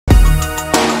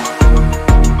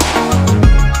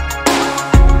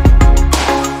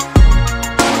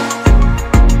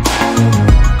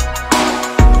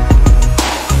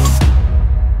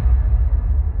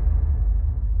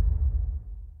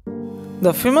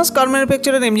The famous car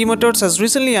manufacturer MG Motors has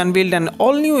recently unveiled an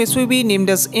all-new SUV named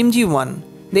as MG1.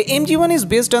 The MG1 is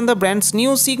based on the brand's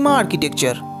new Sigma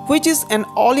architecture, which is an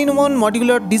all-in-one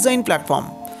modular design platform.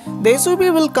 The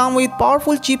SUV will come with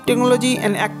powerful chip technology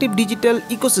and active digital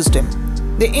ecosystem.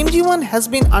 The MG1 has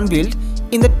been unveiled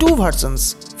in the two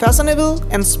versions, fashionable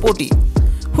and sporty,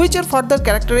 which are further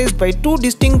characterized by two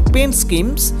distinct paint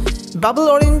schemes, bubble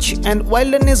orange and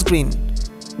wilderness green.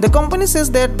 The company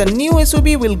says that the new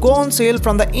SUV will go on sale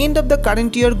from the end of the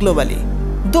current year globally.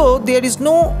 Though there is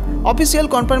no official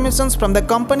confirmations from the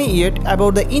company yet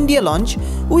about the India launch,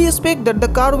 we expect that the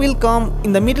car will come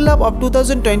in the middle of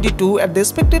 2022 at the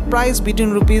expected price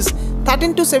between Rs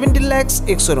 13 to 17 lakhs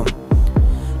ex-showroom.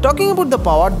 Talking about the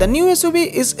power, the new SUV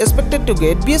is expected to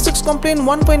get BS6 compliant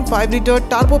 1.5-liter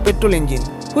turbo petrol engine,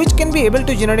 which can be able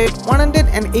to generate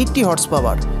 180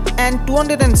 horsepower and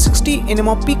 260 Nm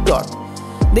of peak torque.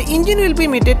 The engine will be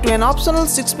mated to an optional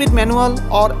 6-speed manual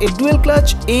or a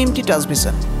dual-clutch AMT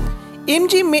transmission.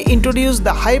 MG may introduce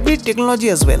the hybrid technology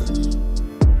as well.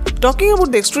 Talking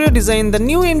about the exterior design, the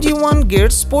new MG1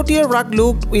 gets sportier rugged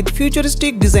look with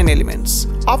futuristic design elements.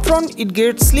 Up front, it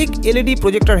gets sleek LED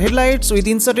projector headlights with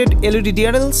inserted LED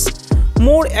DRLs,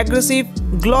 more aggressive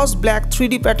gloss black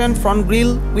 3D pattern front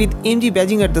grille with MG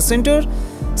badging at the center,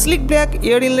 sleek black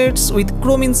air inlets with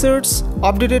chrome inserts,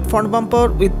 updated front bumper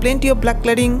with plenty of black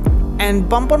cladding, and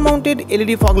bumper mounted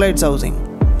LED fog lights housing.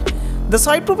 The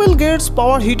side profile gets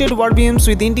power heated wall beams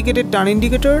with indicated turn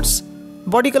indicators,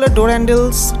 body color door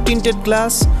handles, tinted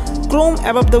glass, chrome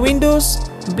above the windows,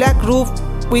 black roof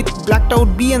with blacked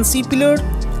out B and C pillar,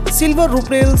 silver roof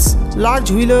rails, large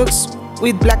wheel arcs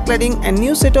with black cladding, and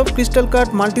new set of crystal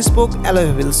cut multi-spoke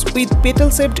alloy wheels with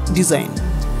petal-shaped design.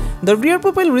 The rear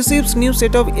profile receives new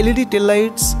set of LED tail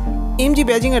lights, MG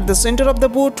badging at the center of the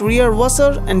boot, rear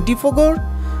washer and defogger,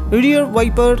 rear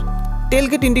wiper,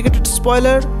 tailgate indicated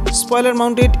spoiler, spoiler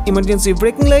mounted emergency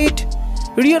braking light,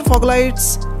 rear fog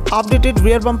lights, updated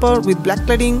rear bumper with black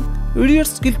cladding, rear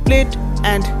skid plate,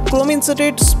 and chrome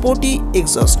inserted sporty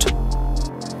exhaust.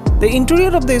 The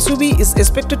interior of the SUV is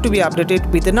expected to be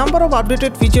updated with a number of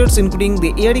updated features including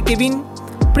the airy cabin,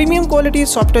 premium quality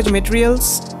soft touch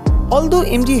materials. Although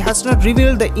MG has not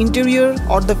revealed the interior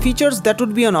or the features that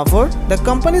would be on offer, the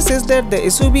company says that the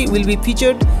SUV will be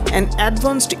featured an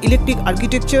advanced electric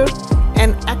architecture,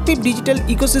 an active digital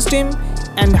ecosystem,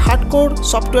 and hardcore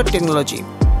software technology.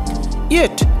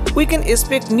 Yet, we can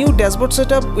expect new dashboard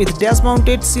setup with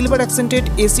dash-mounted silver accented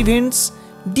AC vents,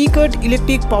 D-cut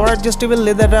electric power adjustable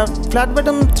leather wrapped flat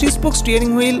bottom 3-spoke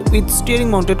steering wheel with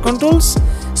steering mounted controls,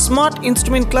 smart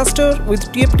instrument cluster with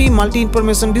TFT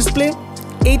multi-information display,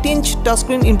 8-inch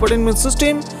touchscreen infotainment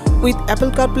system with Apple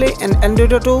CarPlay and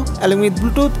Android Auto along with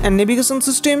Bluetooth and navigation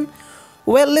system,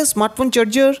 wireless smartphone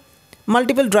charger,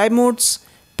 multiple drive modes,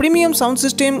 premium sound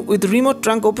system with remote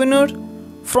trunk opener,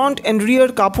 front and rear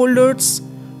cup holders,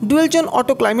 dual-zone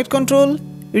auto climate control,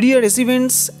 rear AC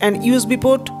vents and USB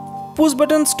port, push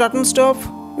button start and stop,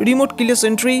 remote keyless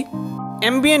entry,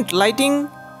 ambient lighting,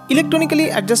 electronically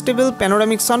adjustable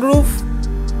panoramic sunroof,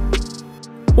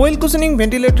 well cushioning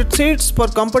ventilated seats for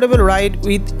comfortable ride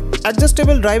with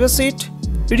adjustable driver seat,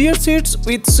 rear seats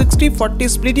with 60/40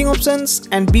 splitting options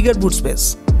and bigger boot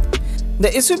space. The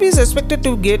SUV is expected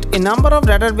to get a number of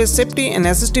radar-based safety and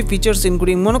assistive features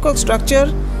including monocoque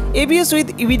structure, ABS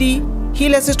with EBD,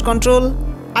 hill assist control,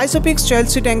 ISOFIX child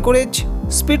seat anchorage,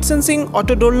 speed sensing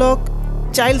auto door lock,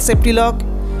 child safety lock,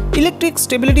 electric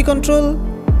stability control,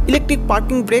 electric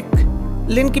parking brake,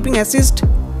 lane keeping assist,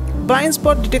 blind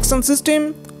spot detection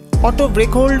system, auto brake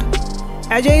hold,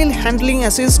 agile handling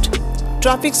assist,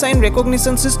 traffic sign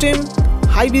recognition system,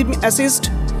 high beam assist,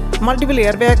 multiple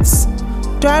airbags,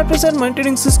 tire pressure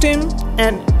monitoring system,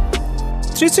 and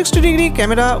 360-degree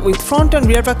camera with front and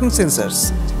rear parking sensors.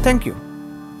 Thank you.